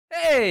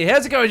Hey,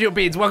 how's it going, you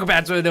beans? Welcome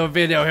back to another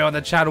video here on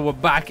the channel. We're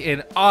back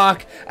in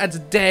ARK, and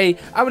today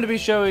I'm going to be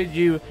showing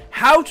you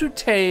how to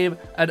tame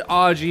an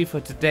Argy for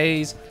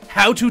today's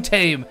How to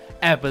Tame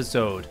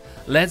episode.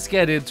 Let's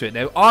get into it.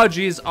 Now,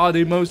 Argies are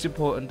the most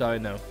important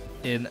dino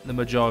in the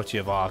majority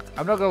of ARK.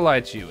 I'm not going to lie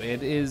to you,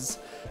 it is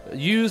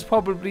used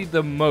probably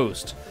the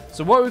most.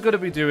 So what we're going to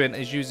be doing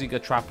is using a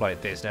trap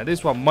like this. Now,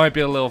 this one might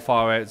be a little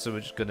far out, so we're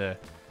just going to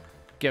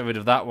get rid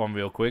of that one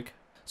real quick.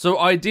 So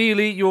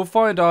ideally, you'll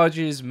find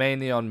Argies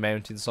mainly on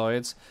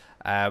mountainsides.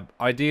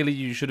 Ideally,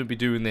 you shouldn't be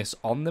doing this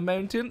on the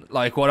mountain,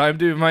 like what I'm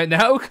doing right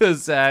now,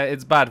 because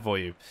it's bad for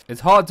you.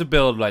 It's hard to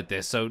build like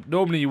this, so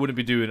normally you wouldn't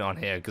be doing it on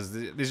here, because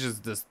this is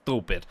just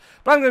stupid.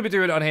 But I'm going to be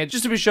doing it on here,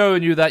 just to be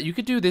showing you that you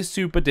could do this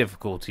super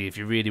difficulty if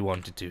you really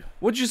wanted to.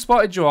 Once you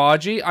spotted your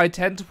Argy, I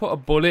tend to put a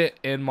bullet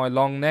in my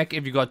long neck.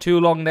 If you've got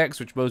two long necks,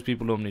 which most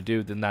people normally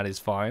do, then that is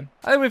fine.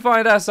 And then we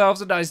find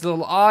ourselves a nice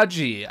little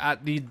Argy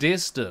at the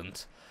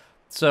distance.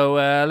 So,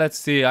 let's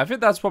see. I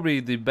think that's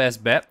probably the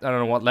best bet. I don't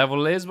know what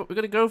level it is, but we're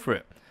going to go for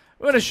it.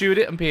 We're going to shoot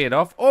it and pay it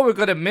off. Or we're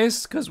going to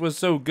miss because we're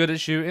so good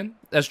at shooting.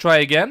 Let's try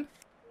again.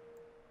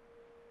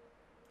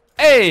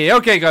 Hey!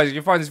 Okay, guys, if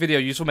you find this video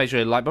useful, make sure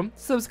you like them.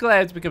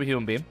 Subscribe to become a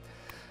human being.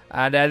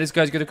 And this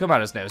guy's going to come at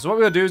us now. So what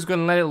we're going to do is we're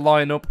going to let it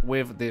line up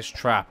with this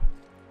trap.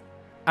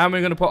 And we're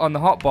going to put on the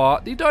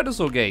hotbar the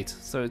dinosaur gate.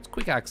 So it's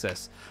quick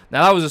access.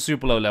 Now, that was a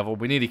super low level.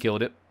 We nearly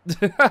killed it.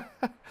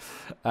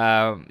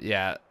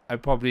 Yeah, I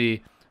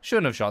probably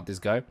shouldn't have shot this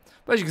guy.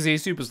 But as you can see,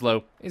 he's super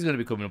slow. He's going to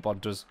be coming up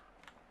onto us.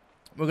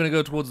 We're going to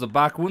go towards the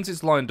back. Once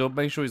it's lined up,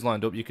 make sure he's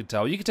lined up. You can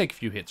tell. You can take a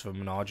few hits from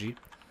an Argy.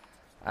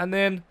 And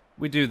then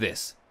we do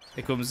this.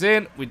 It comes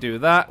in. We do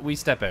that. We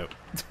step out.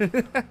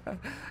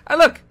 And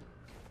look.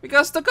 We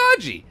got stuck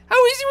Argy.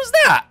 How easy was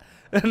that?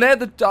 And there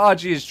the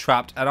Argy is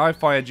trapped. And I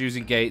find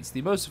using gates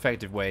the most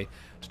effective way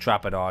to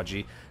trap an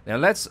Argy. Now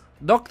let's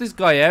knock this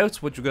guy out.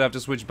 Which we're going to have to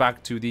switch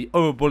back to the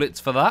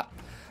bullets for that.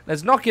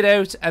 Let's knock it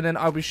out. And then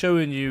I'll be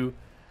showing you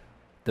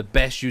the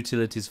best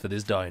utilities for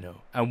this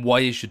dino and why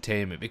you should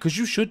tame it, because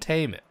you should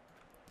tame it.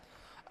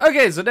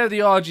 Okay, so now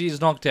the Argy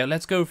is knocked out.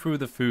 Let's go through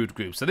the food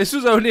group. So this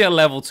was only a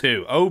level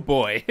 2. Oh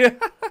boy.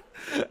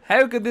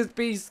 How could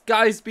this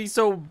guys be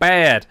so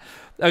bad?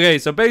 Okay,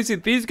 so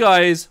basically these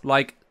guys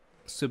like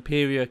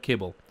superior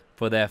kibble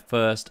for their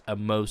first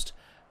and most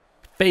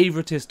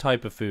favoritist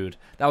type of food.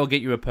 That will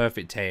get you a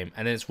perfect tame.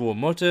 And then it's raw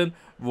mutton,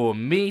 raw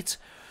meat,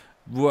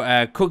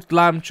 cooked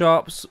lamb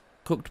chops,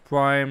 cooked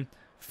prime,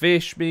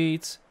 fish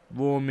meat,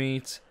 raw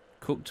meat,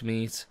 cooked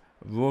meat,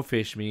 raw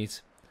fish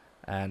meat,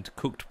 and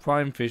cooked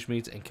prime fish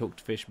meat and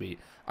cooked fish meat.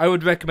 I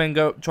would recommend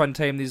try and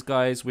tame these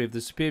guys with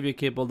the superior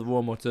kibble, the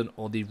raw mutton,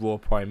 or the raw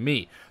prime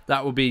meat.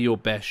 That will be your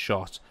best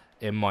shot,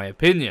 in my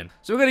opinion.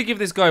 So we're going to give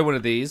this guy one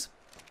of these.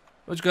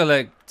 We're just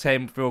going to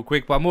tame real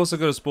quick, but I'm also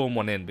going to spawn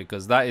one in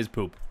because that is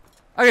poop.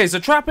 Okay, so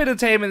trapping and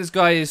taming this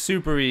guy is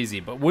super easy,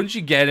 but once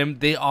you get him,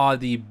 they are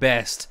the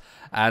best.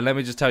 And let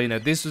me just tell you now,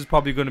 this is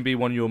probably going to be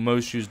one of your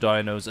most used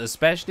dinos,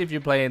 especially if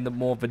you're playing the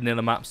more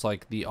vanilla maps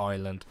like the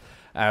island.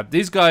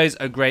 These guys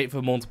are great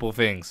for multiple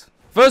things.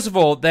 First of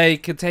all, they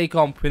can take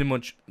on pretty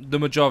much the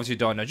majority of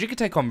dinos. You can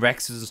take on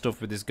Rexes and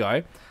stuff with this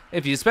guy.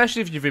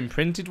 Especially if you've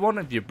imprinted one,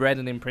 if you're bred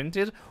and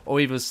imprinted, or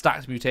even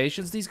stacked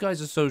mutations, these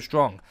guys are so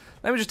strong.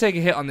 Let me just take a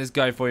hit on this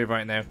guy for you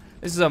right now.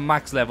 This is a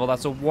max level,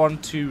 that's a 1,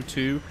 2,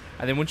 2.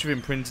 And then once you've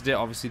imprinted it,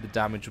 obviously the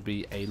damage will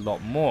be a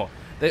lot more.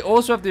 They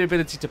also have the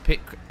ability to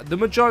pick the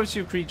majority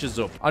of creatures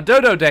up. On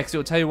Dodo Decks, it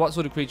will tell you what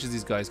sort of creatures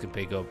these guys can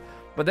pick up.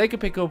 But they can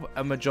pick up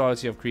a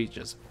majority of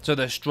creatures. So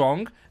they're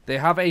strong. They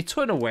have a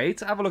ton of weight.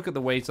 Have a look at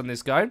the weight on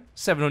this guy.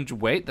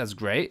 700 weight. That's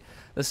great.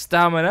 The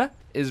stamina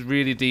is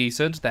really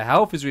decent. Their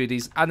health is really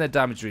decent. And their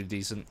damage is really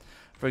decent.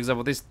 For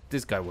example,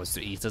 this guy wants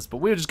to eat us. But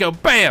we'll just go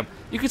BAM!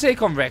 You can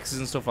take on Rexes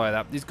and stuff like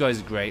that. These guys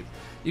are great.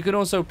 You can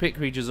also pick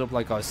creatures up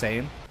like I was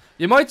saying.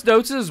 You might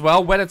notice as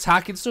well, when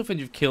attacking stuff and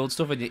you've killed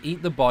stuff and you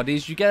eat the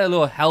bodies, you get a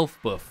little health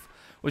buff,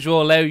 which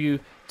will allow you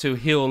to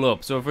heal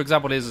up. So, for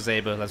example, here's a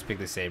saber. Let's pick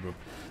this saber up.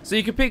 So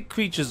you can pick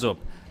creatures up,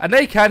 and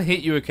they can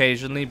hit you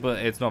occasionally, but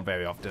it's not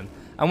very often.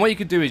 And what you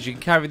can do is you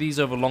can carry these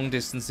over long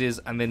distances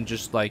and then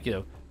just, like, you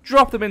know,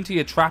 drop them into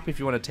your trap if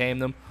you want to tame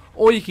them,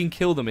 or you can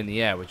kill them in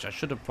the air, which I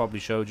should have probably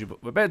showed you,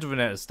 but we're better to run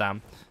out of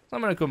stam. So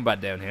I'm going to come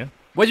back down here.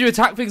 When you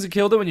attack things and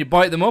kill them, when you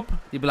bite them up,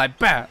 you'll be like,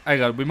 bah!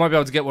 Hang on, we might be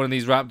able to get one of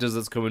these raptors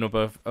that's coming up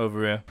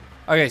over here.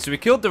 Okay, so we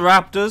killed the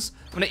raptors.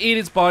 I'm going to eat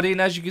its body,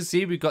 and as you can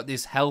see, we've got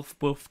this health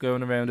buff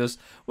going around us,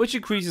 which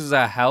increases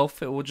our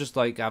health. It will just,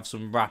 like, have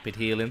some rapid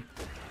healing.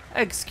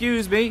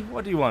 Excuse me,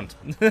 what do you want?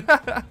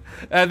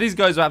 These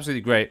guys are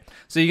absolutely great.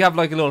 So you have,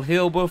 like, a little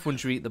heal buff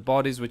once you eat the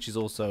bodies, which is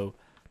also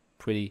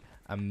pretty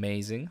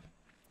amazing.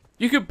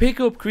 You can pick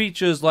up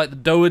creatures like the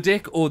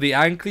Doedic or the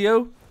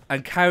Ankylo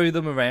and carry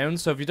them around.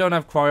 So if you don't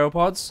have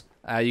cryopods,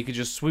 you can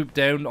just swoop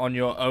down on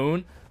your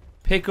own,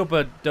 pick up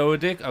a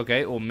Doedic,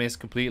 okay, or miss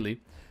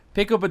completely.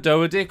 Pick up a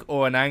Doedic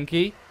or an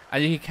Anky,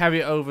 and you can carry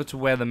it over to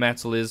where the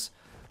metal is,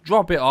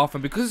 drop it off,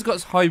 and because it's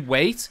got high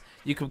weight,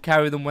 you can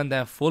carry them when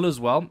they're full as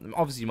well.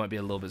 Obviously, you might be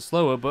a little bit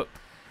slower, but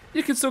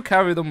you can still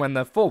carry them when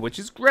they're full, which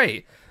is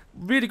great.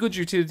 Really good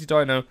utility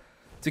dino.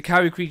 to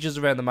carry creatures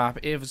around the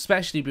map,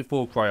 especially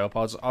before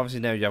cryopods. Obviously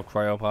now you have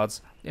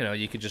cryopods, you know,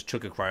 you could just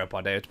chuck a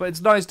cryopod out, but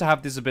it's nice to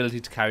have this ability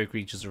to carry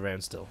creatures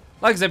around still.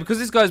 Like I said, because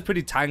this guy's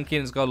pretty tanky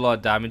and it's got a lot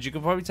of damage, you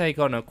can probably take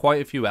on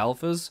quite a few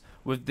alphas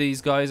with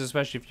these guys,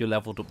 especially if you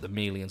leveled up the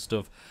melee and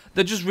stuff.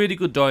 They're just really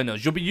good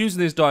dinos. You'll be using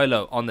this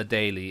dino on the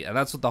daily, and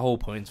that's what the whole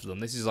point for them.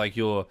 This is like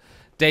your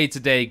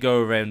day-to-day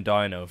go-around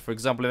dino. For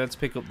example, let's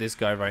pick up this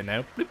guy right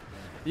now. Bloop.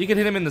 You can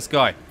hit him in the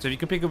sky. So if you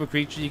can pick up a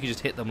creature, you can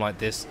just hit them like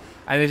this.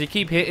 And if you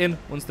keep hitting,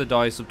 once they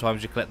die,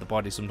 sometimes you collect the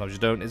body, sometimes you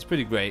don't. It's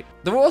pretty great.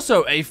 They're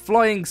also a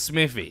flying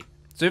smithy.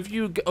 So if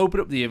you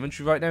open up the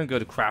inventory right now and go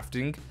to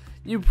crafting,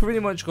 you pretty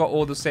much got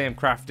all the same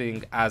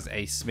crafting as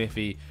a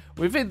smithy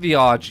within the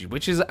Argy,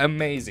 which is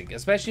amazing,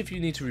 especially if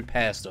you need to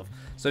repair stuff.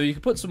 So you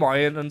can put some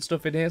iron and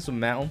stuff in here, some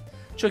metal,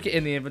 chuck it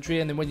in the inventory,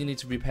 and then when you need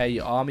to repair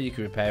your armor, you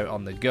can repair it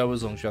on the go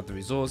as long as you have the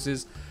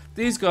resources.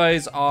 These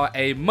guys are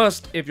a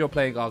must if you're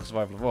playing Ark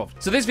Survival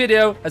Evolved. So this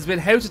video has been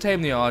how to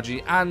tame the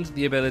Argy and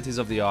the abilities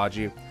of the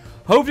Argy.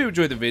 Hopefully you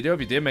enjoyed the video. If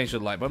you did, make sure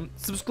to like button,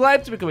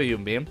 subscribe to become a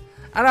human being,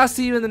 and I'll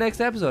see you in the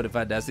next episode. Have a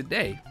fantastic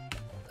day,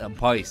 and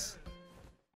peace.